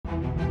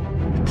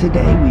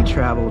Today we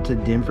travel to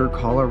Denver,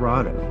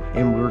 Colorado,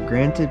 and we're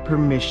granted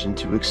permission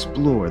to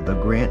explore the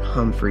Grant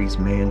Humphreys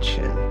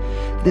Mansion.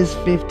 This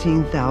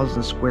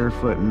 15,000 square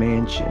foot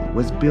mansion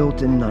was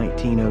built in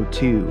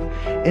 1902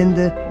 in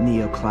the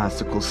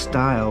neoclassical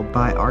style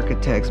by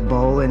architects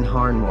Boal and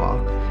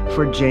Harnois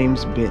for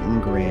James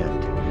Benton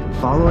Grant,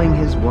 following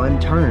his one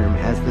term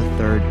as the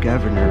third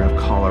governor of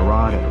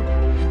Colorado,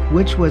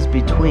 which was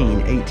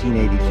between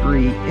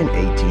 1883 and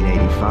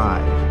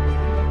 1885.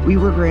 We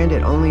were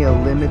granted only a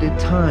limited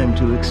time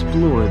to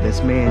explore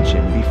this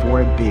mansion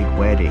before a big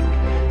wedding.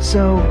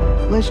 So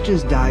let's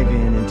just dive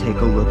in and take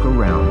a look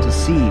around to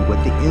see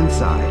what the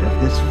inside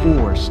of this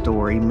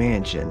 4-story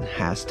mansion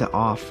has to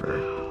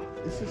offer.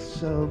 This is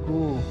so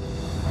cool.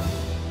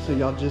 So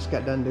y'all just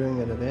got done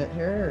doing an event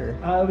here?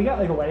 Or? We got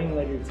like a wedding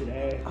later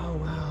today. Oh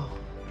wow.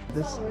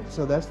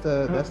 So that's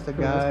the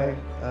guy.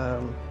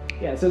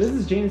 Yeah, so this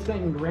is James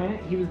Benton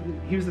Grant.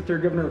 He was the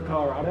third governor of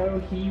Colorado.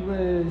 He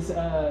was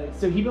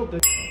so he built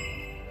this.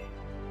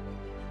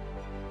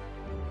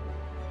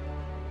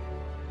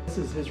 This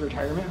is his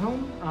retirement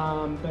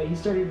home, but he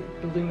started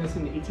building this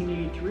in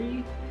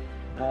 1883.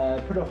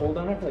 Put a hold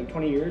on it for like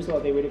 20 years while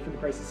they waited for the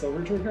price of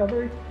silver to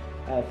recover.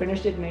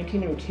 Finished it in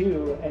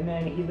 1902, and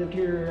then he lived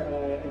here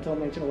until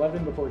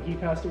 1911 before he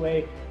passed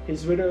away.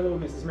 His widow,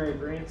 Mrs. Mary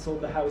Grant,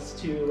 sold the house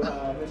to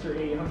Mr.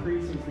 A.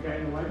 Humphreys, who's the guy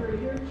in the library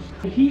here.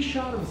 He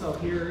shot himself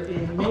here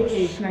in May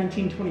 8th,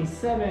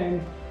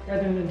 1927,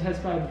 rather than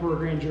testify before a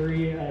grand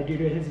jury due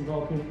to his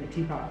involvement in the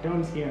Teapot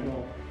Dome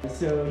scandal.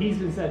 So he's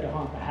been said to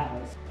haunt the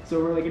house.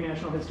 So we're like a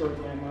National Historic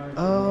Landmark.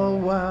 Oh,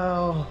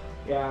 wow.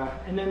 Yeah,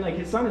 and then like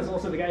his son is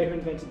also the guy who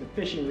invented the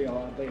fishing reel,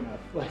 oddly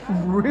enough. Like,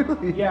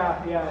 really?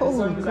 Yeah. His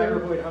son was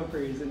Boal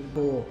Humphreys, and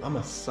cool. I'm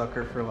a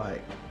sucker for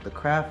like the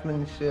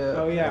craftsmanship.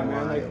 Oh yeah,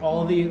 man! Like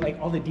all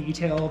the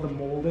detail, the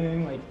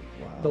molding, like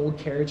the old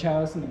carriage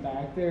house in the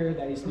back there.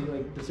 That used to be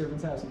like the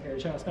servant's house and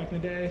carriage house back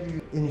in the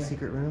day. Any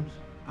secret rooms?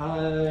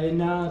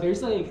 No.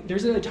 There's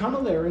a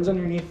tunnel that runs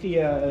underneath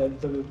the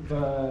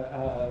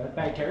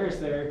back terrace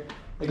there.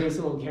 Like this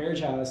little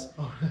carriage house.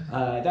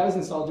 That was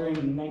installed during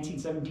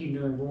 1917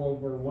 during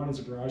World War I as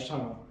a garage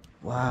tunnel.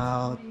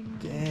 Wow,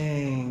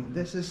 dang,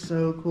 this is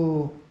so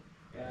cool.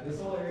 Yeah, this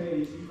whole area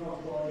used to be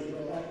called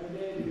back in the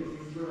day because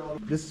this is where all.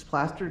 This is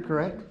plastered,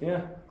 correct?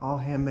 Yeah. All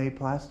handmade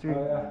plastered?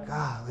 Oh yeah.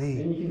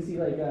 Golly. And you can see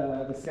like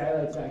the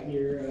skylights back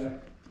here.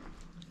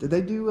 Did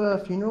they do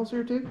funerals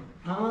here too?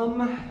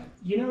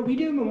 You know, we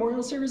do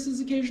memorial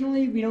services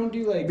occasionally. We don't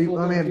do like.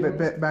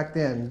 But back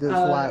then, this is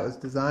why it was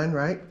designed,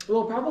 right?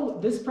 Well,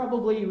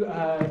 probably, you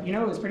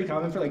know, it was pretty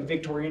common for like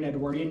Victorian,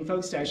 Edwardian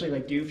folks to actually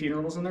like do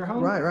funerals in their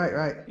home.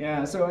 Right.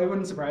 Yeah, so it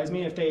wouldn't surprise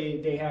me if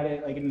they had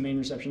it like in the main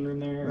reception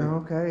room there.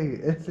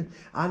 Okay,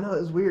 I know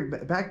it's weird,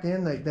 but back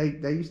then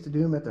they used to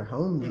do them at their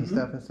homes and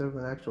stuff instead of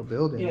an actual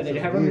building. Yeah, they'd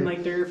have them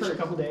like there for a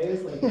couple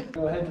days. Like,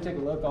 go ahead and take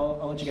a look.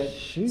 I'll let you guys.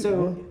 Shoot, so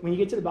man. when you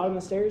get to the bottom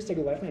of the stairs, take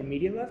a left and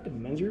immediate left, and the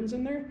men's room's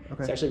in there.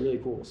 Okay. It's actually really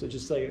cool. So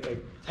just like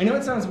I know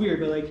it sounds weird,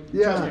 but like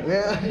yeah.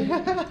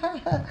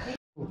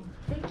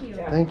 Thank you.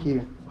 Thank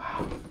you.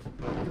 Wow.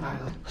 All right,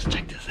 let's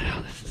check this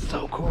out. This is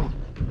so cool.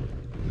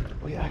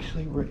 We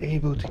actually were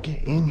able to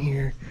get in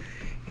here,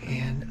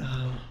 and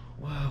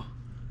wow.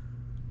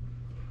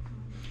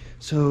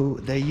 So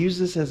they use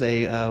this as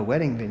a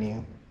wedding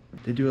venue.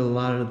 They do a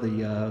lot of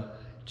the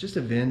just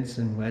events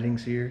and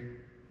weddings here.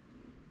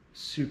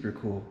 Super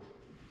cool.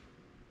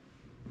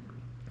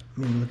 I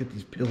mean, look at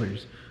these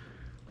pillars.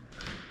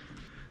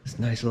 This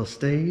nice little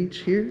stage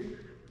here.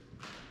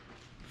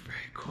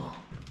 Very cool.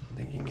 I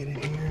think you can get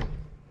in here.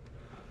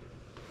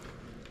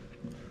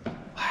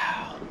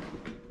 Wow.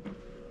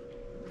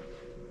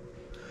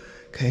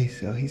 Okay,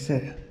 so he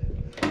said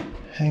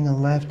hang a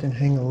left and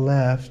hang a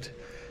left.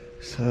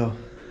 So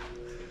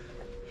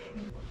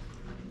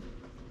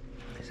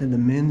he said the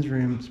men's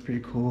room is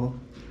pretty cool.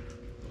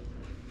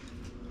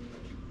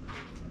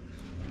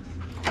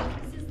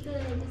 This is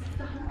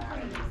the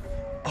Humphreys.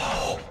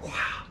 Oh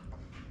wow.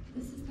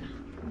 This is the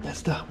Humphreys.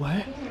 That's the what?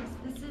 Yes,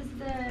 this is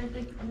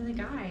the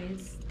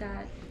guys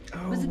that.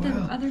 Oh, was it wow.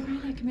 the other guy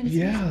that committed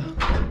Yeah.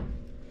 suicide?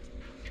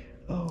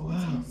 Oh What's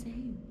wow. his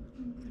name?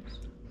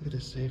 Look at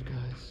this save,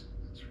 guys.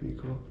 That's pretty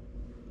cool.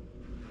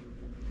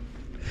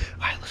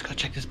 All right, let's go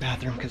check this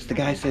bathroom because the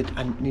guy said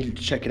I needed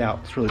to check it out.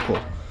 It's really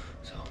cool.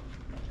 So,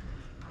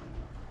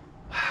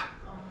 wow.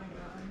 Oh my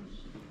gosh.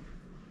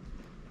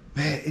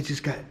 Man, it's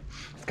got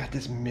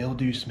this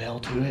mildew smell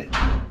to it.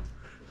 I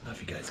don't know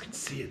if you guys can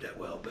see it that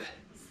well, but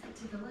Set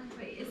to the left.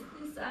 Wait, is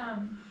this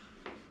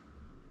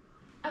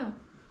Oh.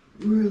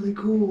 really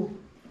cool.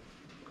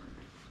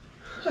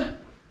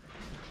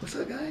 What's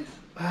up, guys?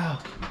 Wow,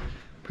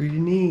 pretty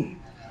neat.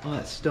 All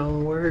that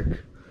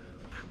stonework.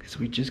 So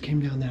we just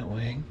came down that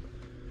way,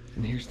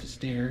 and here's the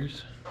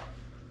stairs.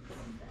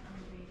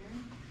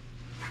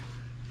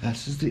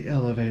 This is the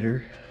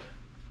elevator.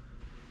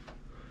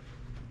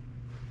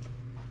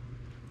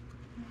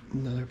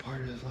 Another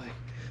part is like,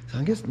 so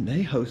I guess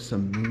they host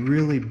some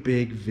really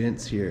big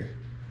events here.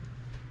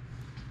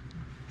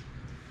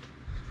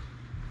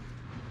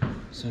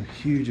 Some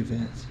huge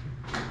events.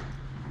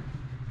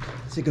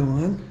 Does it go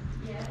on?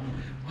 Yeah.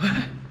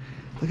 What?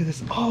 Look at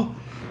this. Oh,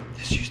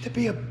 this used to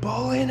be a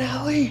bowling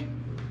alley?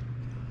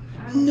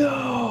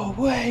 No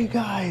way,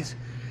 guys.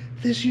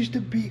 This used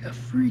to be a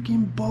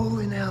freaking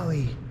bowling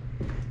alley.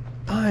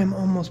 I'm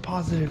almost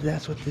positive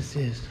that's what this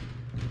is.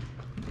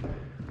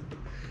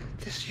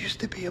 This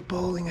used to be a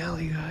bowling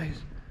alley, guys.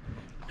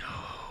 No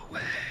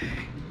way.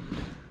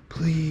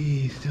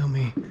 Please tell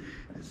me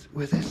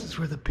this is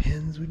where the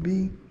pins would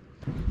be.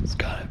 It's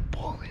got a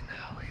bowling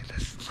alley.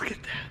 Look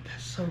at that.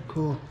 That's so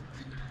cool.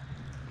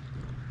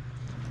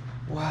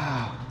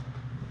 Wow.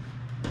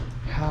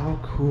 How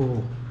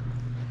cool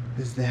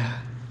is that?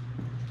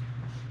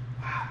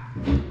 Wow.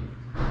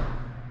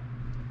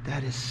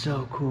 That is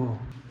so cool.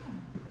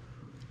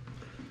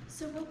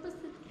 So what was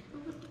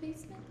the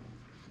basement?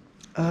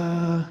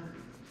 I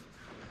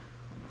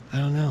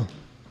don't know.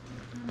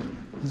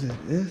 Is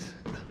it this?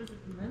 Was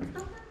it the men's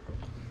building?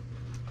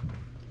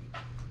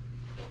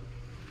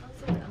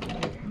 What's the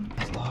elevator?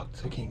 It's locked,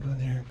 so I can't go in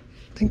there.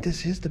 I think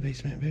this is the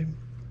basement, babe.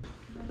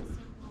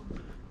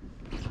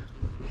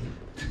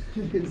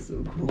 It is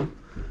so cool.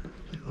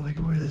 Like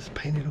where this is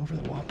painted over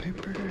the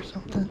wallpaper or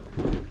something.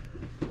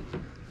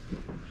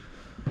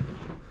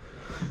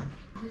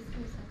 This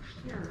was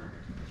up here.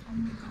 Oh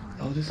my god.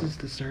 Oh, this is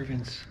the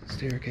servants'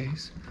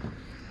 staircase.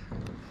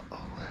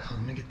 Oh,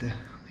 let me get this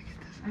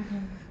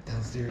Okay.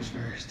 downstairs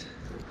first.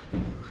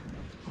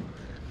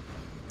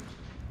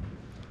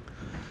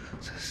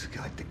 So this is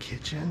like the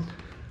kitchen.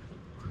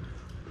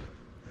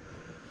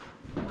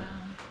 Wow.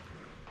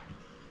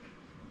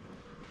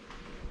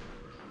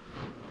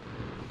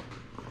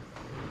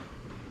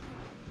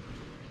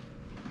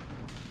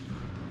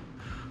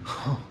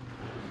 Oh,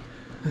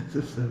 this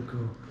is so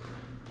cool.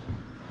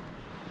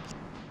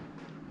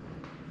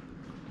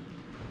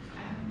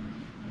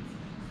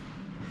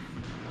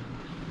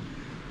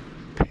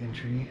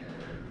 Pantry.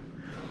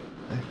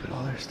 They put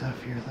all their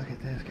stuff here. Look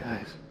at this,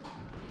 guys.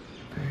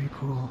 Very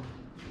cool.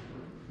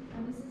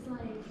 And this is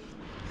like,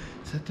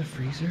 Is that the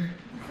freezer?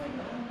 it's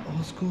like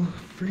Old school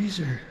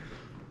freezer.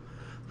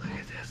 Look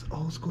at this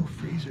old school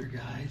freezer,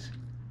 guys.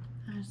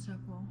 that is so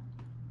cool.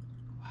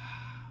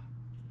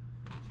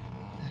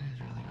 That is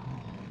really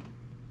cool.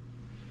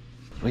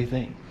 What do you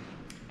think?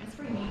 It's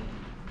pretty neat.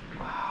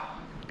 Wow.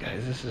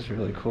 Guys, this is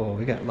really cool.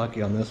 We got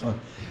lucky on this one.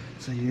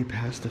 So you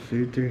pass the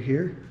food through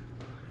here?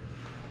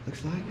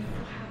 Looks like.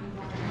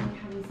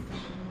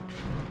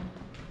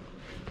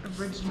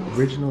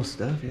 Original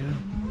stuff, yeah.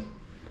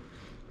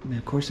 And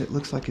of course it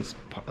looks like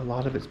a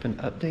lot of it's been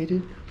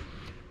updated,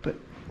 but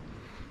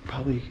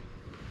probably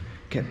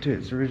kept to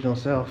its original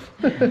self.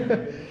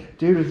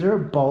 Dude, is there a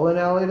bowling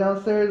alley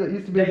downstairs that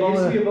used to be a bowling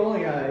alley?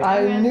 bowling alley.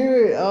 I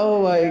knew it.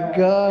 Oh my And then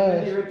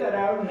gosh. they ripped that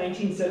out in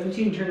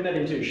 1917 and turned that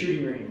into a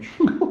shooting range.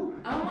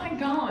 Oh my A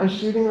gosh.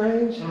 shooting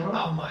range? Uh-huh.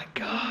 Oh my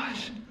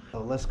gosh.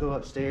 So let's go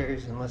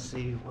upstairs and let's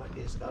see what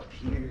is up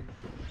here.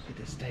 Look at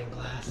this stained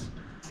glass.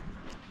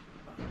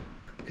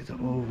 Look at the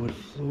old wood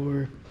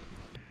floor.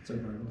 It's a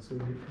bridal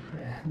suite.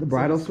 The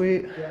bridal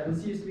suite? Yeah,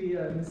 this used to be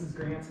Mrs.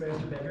 Grant's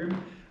master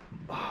bedroom.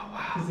 Oh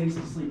wow. Because they used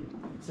to sleep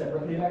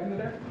separately back in the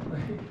day.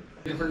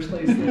 The first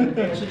place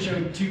they actually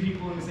showed two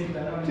people in the same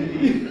bed on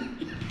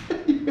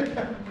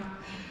TV.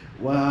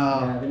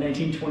 Wow. Yeah, the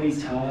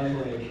 1920s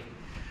tub, like.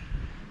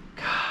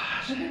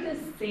 Gosh. Look at this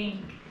sink.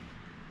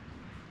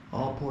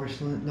 All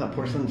porcelain, not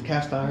porcelain,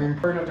 cast iron.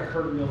 Burn up to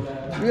hurt real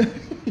bad.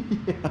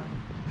 Yeah.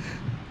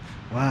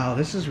 Wow,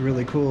 this is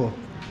really cool.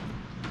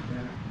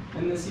 Yeah.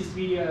 And this used to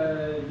be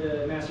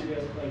the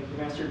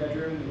master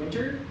bedroom in the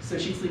winter. So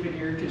she'd sleep in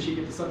here because she'd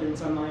get the southern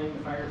sunlight,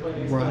 the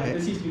fireplace. Right. But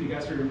this used to be the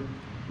guest room.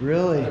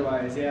 Really?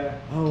 Otherwise, yeah.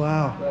 Oh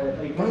wow. But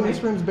like Oh,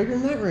 this room's bigger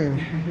than that room.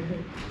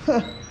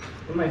 one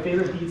of my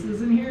favorite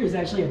pieces in here is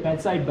actually a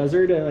bedside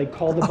buzzer to like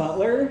call the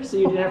butler, so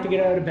you didn't have to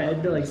get out of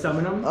bed to like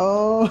summon him.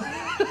 Oh.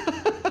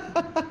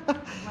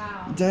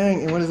 Wow.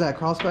 Dang, and what is that,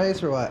 crawl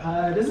space or what?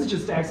 This is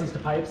just access to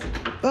pipes.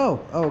 Oh,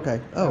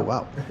 okay. Oh,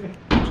 wow.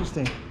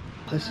 Interesting.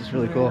 This is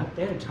really cool.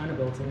 They had a ton of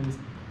built-ins. It's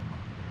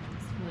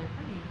really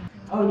pretty.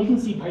 Oh, and you can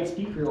see Pikes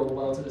Peak real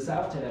well to the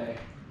south today.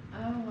 Oh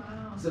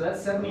wow. So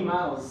that's 70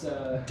 miles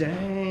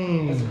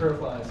Dang. as the crow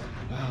flies.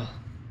 Wow.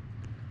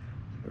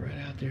 Right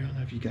out there. I don't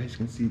know if you guys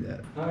can see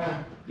that. Oh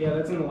yeah. Yeah,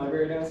 that's in the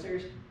library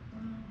downstairs.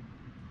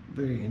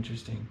 Very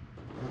interesting.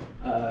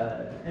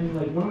 And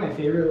like one of my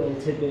favorite little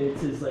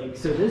tidbits is like,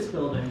 so this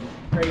building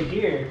right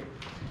here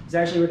is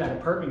actually where that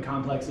apartment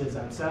complex is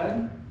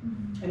outside.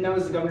 And that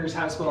was the governor's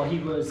house while he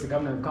was the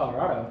governor of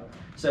Colorado.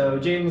 So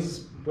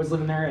James was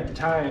living there at the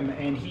time,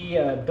 and he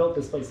built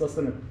this place less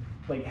than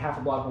like half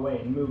a block away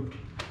and moved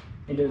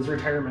into his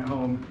retirement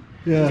home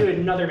into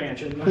another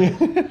mansion.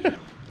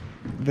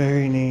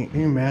 Very neat. Can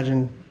you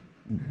imagine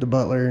the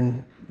butler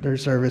and their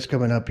service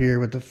coming up here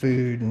with the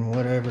food and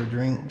whatever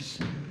drinks?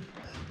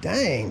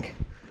 Dang.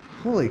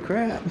 Holy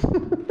crap. You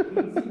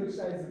can see which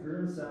side is the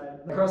groom's side.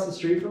 Across the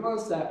street from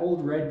us, that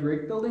old red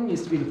brick building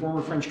used to be the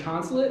former French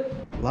consulate.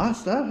 A lot of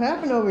stuff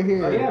happened over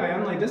here. Oh yeah,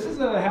 man, like this was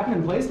a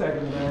happening place back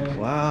in the day.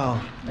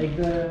 Wow. Like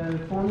the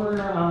former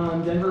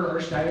Denver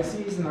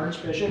Archdiocese and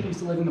Archbishop used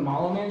to live in the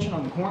Boal Mansion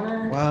on the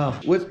corner. Wow.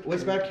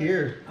 What's back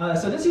here?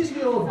 So this used to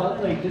be a little,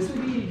 like this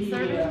would be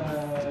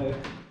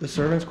The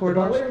servants' the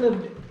corridors? butler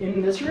lived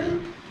in this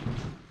room.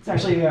 It's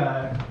actually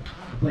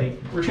like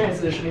we're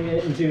transitioning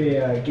it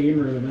into a game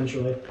room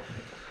eventually.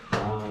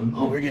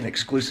 Oh, we're getting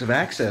exclusive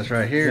access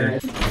right here.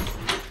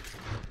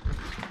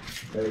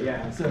 But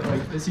yeah, so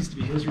like this used to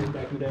be his room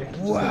back in the day. Just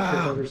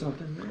Wow. or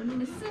something.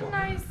 This is a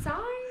nice size.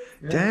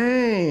 Yeah.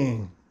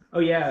 Dang. Oh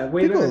yeah,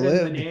 way People better than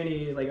lived. the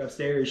nanny like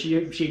upstairs.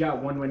 She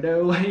got one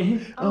window.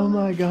 Like Oh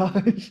my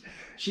gosh.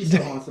 she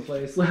still wants the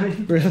place. Like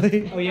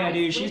Really? oh yeah,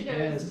 dude, she's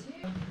pissed.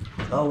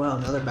 Oh wow,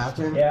 another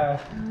bathroom? Yeah,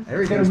 it's got a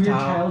Everything's weird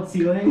tile. tiled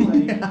ceiling.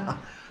 Like, Yeah.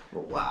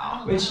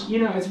 Wow. which you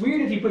know, it's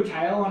weird if you put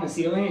tile on a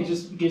ceiling. It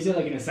just gives it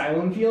like an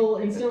asylum feel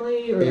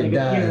instantly, or like It a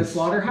does.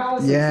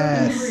 slaughterhouse.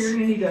 Yes. It's something where you're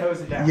gonna need to hose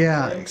it down.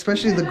 Yeah, right?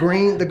 especially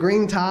the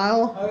green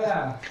tile. Oh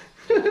yeah.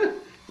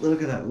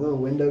 Look at that little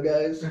window,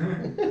 guys.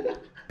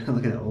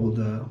 Look at that old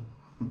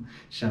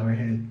shower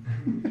head.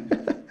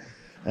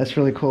 That's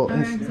really cool. So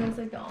it's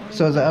like the only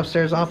So is the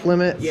upstairs off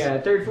limits? Yeah,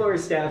 third floor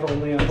is staff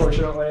only,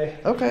 unfortunately.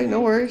 Okay,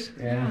 no worries.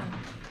 Yeah.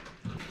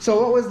 So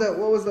what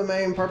was the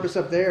main purpose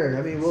up there?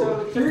 I mean,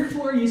 So third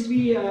floor used to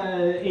be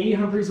A.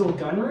 Humphreys' old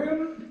gun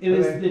room. It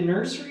was Okay. the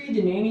nursery,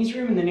 the nanny's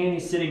room, and the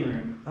nanny's sitting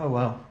room. oh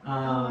wow.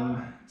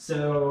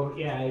 So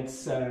yeah,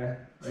 it's This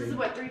is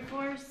what, 3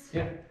 floors?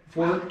 yeah,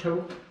 4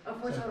 total. Oh,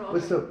 4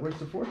 total. Where's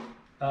the fourth?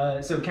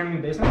 So counting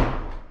the basement.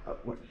 I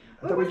Where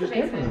thought we was just the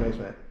came from the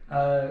basement.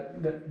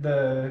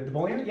 The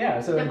bowling alley?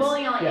 Yeah. So The it's-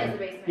 bowling alley yeah. is the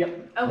basement.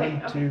 Yep. Okay,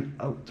 One, okay. 2,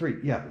 oh, 3,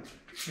 yeah.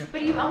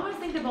 But you almost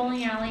think the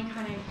bowling alley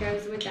kind of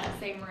goes with that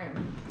same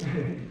room.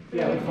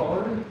 Yeah, like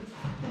forward.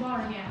 The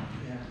ballroom, yeah.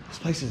 Yeah. This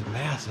place is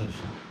massive.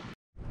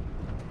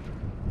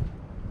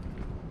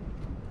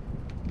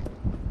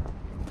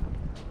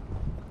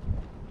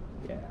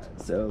 Yeah.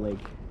 So like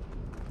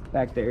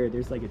back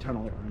there's like a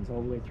tunnel that runs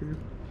all the way through.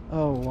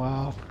 Oh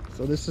wow.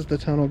 So this is the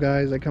tunnel,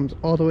 guys, that comes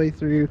all the way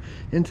through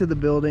into the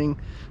building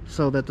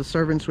so that the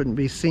servants wouldn't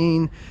be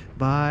seen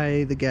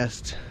by the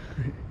guests.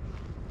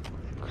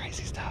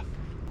 Crazy stuff.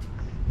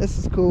 This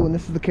is cool, and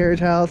this is the carriage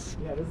house.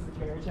 Yeah, this is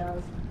the carriage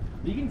house.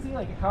 You can see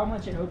like how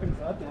much it opens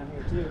up down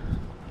here too.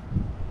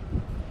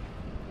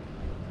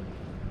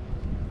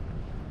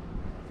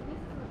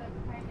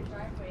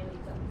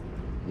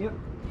 Yep.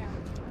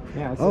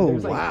 Yeah. So Oh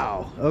there's, like,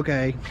 wow.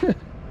 Okay.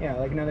 Yeah,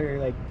 like another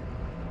like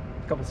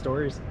couple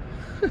stories.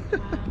 Wow.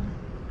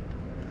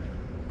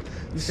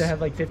 Used to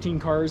have like 15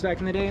 cars back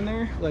in the day in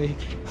there. Like,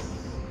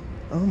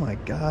 Oh my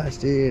gosh,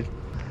 dude.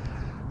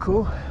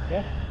 Cool.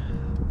 yeah.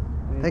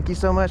 Thank you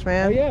so much,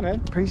 man. Oh yeah, man.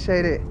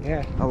 Appreciate it.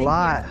 Yeah. A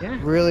lot. Yeah.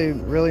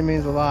 Really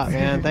means a lot,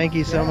 man. Thank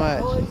you so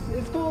much. Well,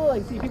 it's cool to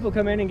like see people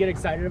come in and get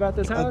excited about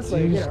this house,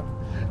 like, dude. you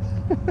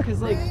know,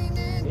 because like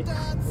it's an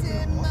awesome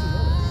building.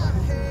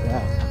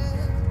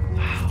 Yeah.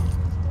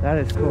 Wow. That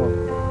is cool.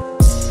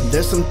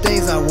 There's some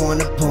things I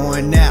wanna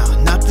point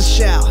out, not to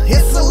shout.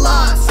 It's a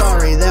lot.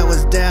 Sorry, that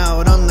was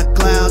doubt on the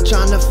cloud.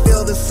 Trying to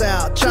fill this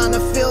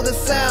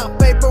out.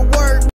 Paperwork.